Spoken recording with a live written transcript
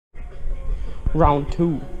round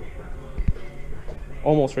 2.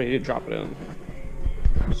 Almost ready to drop it in.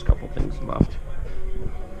 Just a couple things left.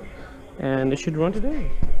 And it should run today.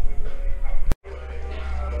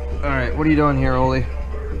 Alright, what are you doing here, Oli?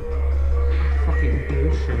 Fucking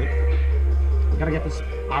bullshit. Gotta get this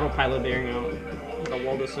autopilot bearing out. Gotta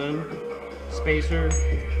weld this in. Spacer,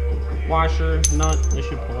 washer, nut. They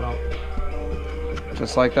should pull it out.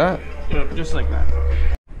 Just like that? Yep, just like that.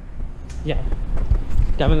 Yeah.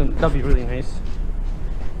 That'd be really nice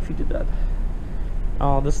if you did that.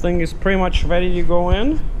 This thing is pretty much ready to go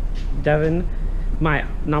in. Devin, my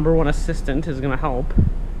 #1 assistant, is gonna help.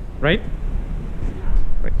 Right?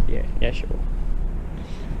 Right, yeah, sure.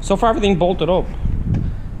 So far everything bolted up.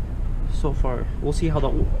 So far. We'll see how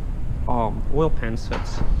the oil pan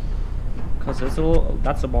sits. Cause it's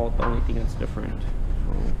that's about the only thing that's different.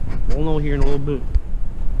 So we'll know here in a little bit.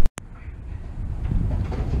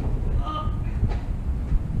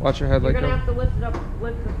 Watch your head. You're like gonna have to lift it up,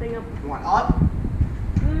 lift the thing up. You want up?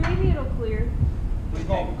 Maybe it'll clear.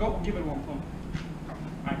 Go, give it one pump.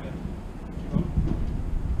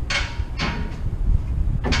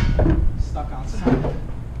 Stuck outside.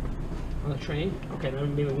 On the train? Okay,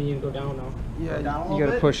 then maybe we need to go down now. Yeah, down a you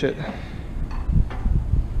gotta bit. push it.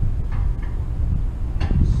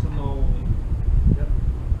 Slowly. Yep.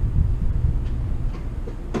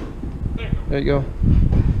 There you go.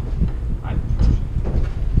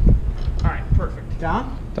 Alright, perfect.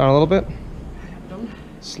 Down? Down a little bit. Done?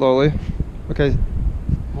 Slowly. Okay,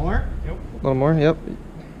 More? Yep. a little more. Yep.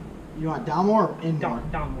 You want down more or in more?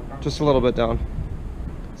 Down more. Down. Just a little bit down.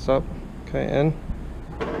 It's up. Okay, in.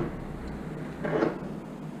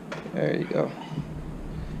 There you go.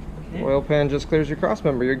 Okay. Oil pan just clears your cross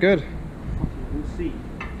member. You're good. We'll see.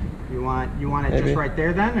 You want it Maybe. just right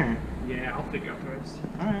there then, or? Yeah, I'll figure out the rest.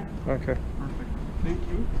 All right. Okay. Perfect. Thank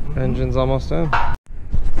you. Engine's almost in.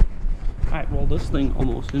 Alright, well this thing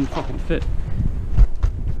almost didn't fucking fit.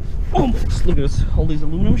 Almost. Look at this. All these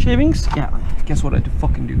aluminum shavings. Yeah, guess what I had to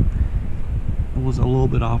fucking do? It was a little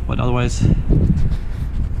bit off, but otherwise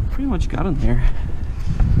pretty much got in there.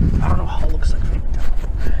 I don't know how it looks like right now.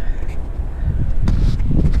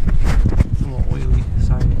 It's a little oily.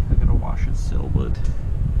 Sorry, I gotta wash it still, but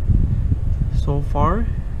so far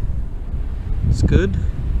it's good. I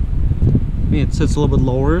mean, it sits a little bit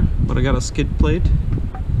lower, but I got a skid plate.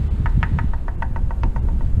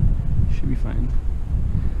 Should be fine.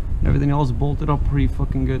 Everything else bolted up pretty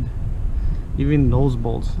fucking good. Even those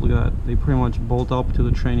bolts, look at that. They pretty much bolt up to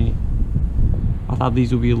the trainee. I thought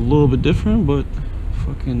these would be a little bit different, but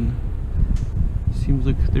fucking seems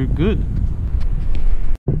like they're good.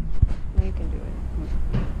 You can do it.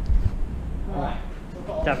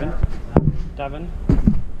 Devin.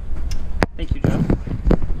 Thank you, Jeff.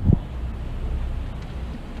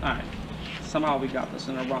 Alright. Somehow we got this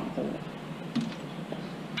in a wrong hole.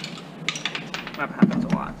 That happens a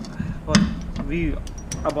lot. But we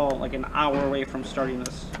about like an hour away from starting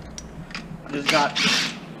this. I just got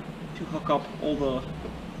to hook up all the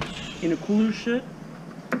intercooler shit.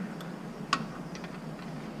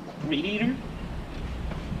 Radiator.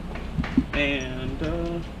 And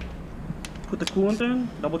put the coolant in,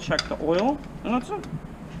 double check the oil, and that's it.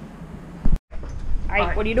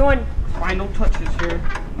 Alright, what are you doing? Final touches here.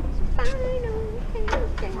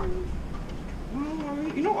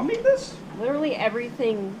 You know, I made this. Literally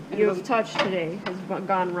everything you have touched today has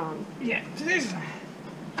gone wrong. Yeah, today's.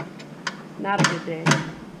 Not a good day.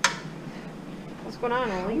 What's going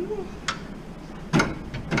on, Oli?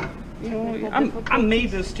 You know, I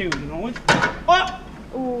made this too. You know what? Oh!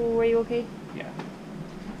 Ooh, are you okay? Yeah.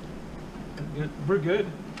 We're good.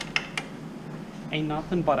 Ain't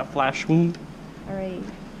nothing but a flash wound. Alright,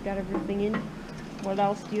 got everything in. What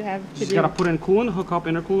else do you have to Just do? gotta put in coolant, hook up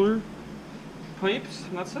intercooler pipes,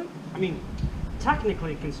 and that's it. I mean,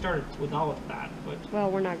 technically, you can start without that, but Well,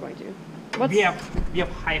 we're not going to. What's we have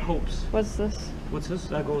high hopes. What's this? What's this?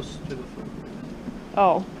 That goes to the front.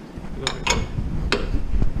 Oh.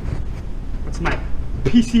 That's my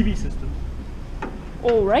PCB system.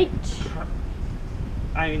 Alright.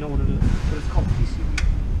 I don't even know what it is, but it's called PCB.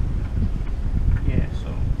 Yeah,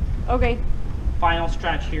 so Okay. final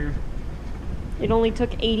stretch here. It only took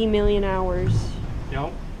 80 million hours,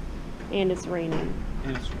 Yep. and it's raining.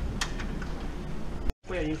 And it's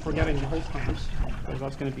wait, you're forgetting the hose clamps, because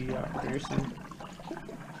that's gonna be very soon.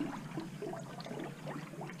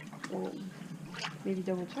 Oh. Maybe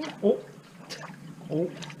double check. Oh. Oh.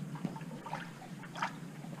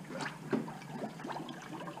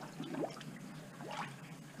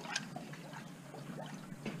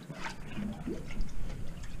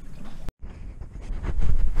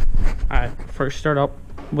 Alright, first start up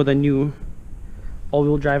with a new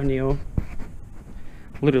all-wheel drive Neo.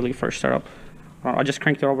 literally first startup. I just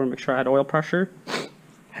cranked it over and make sure I had oil pressure.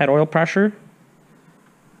 Had oil pressure.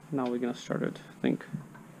 Now we're gonna start it. I think.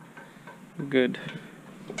 Good.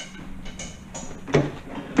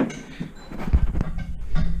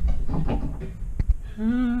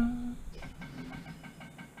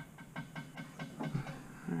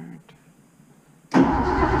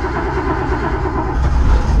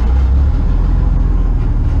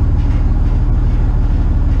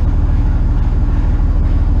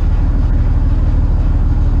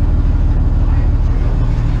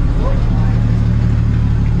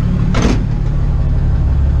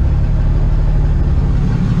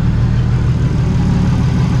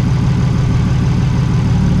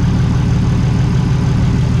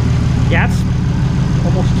 Yeah, it's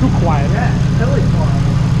almost too quiet. Yeah, it's really quiet.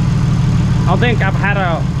 I don't think I've had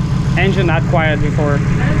a engine that quiet before. I don't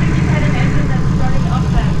think you've had an engine that's starting up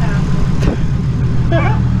that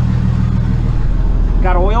fast.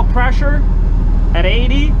 Got oil pressure at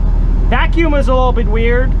 80. Vacuum is a little bit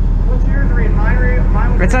weird. What's yours read?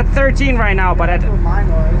 Mine was It's at 13 right now, but that's at what mine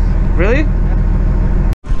was. really?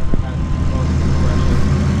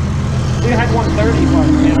 We had 130, but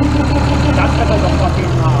yeah, that's because of the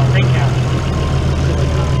fucking thing cap.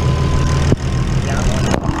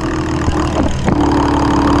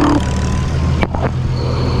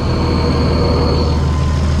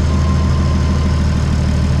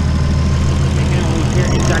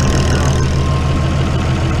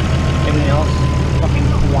 Everything else, fucking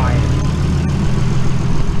quiet.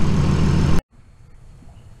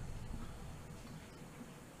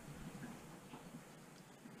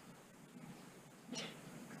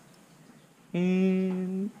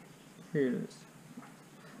 And here it is.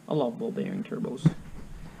 I love ball bearing turbos.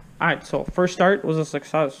 Alright, so first start was a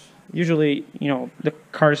success. Usually, you know, the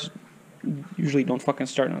cars usually don't fucking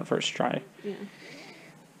start on the first try. Yeah.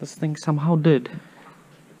 This thing somehow did.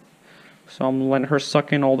 So I'm letting her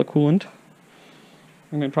suck in all the coolant.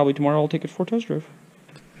 And then probably tomorrow I'll take it for a test drive.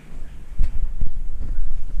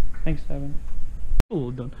 Thanks, Devin.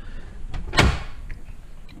 Oh, done.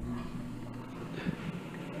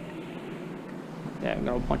 Yeah, I've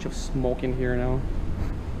got a bunch of smoke in here now.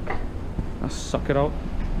 I'll suck it out.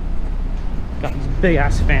 Got these big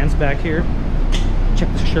ass fans back here. Check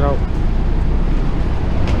this shit out.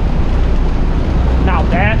 Now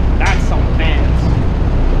that's some fans.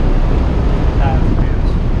 That's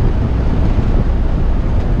fans.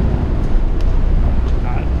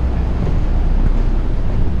 God.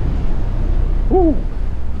 Woo.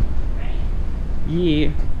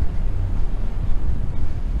 Yeah.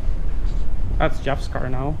 That's Jeff's car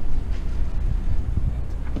now.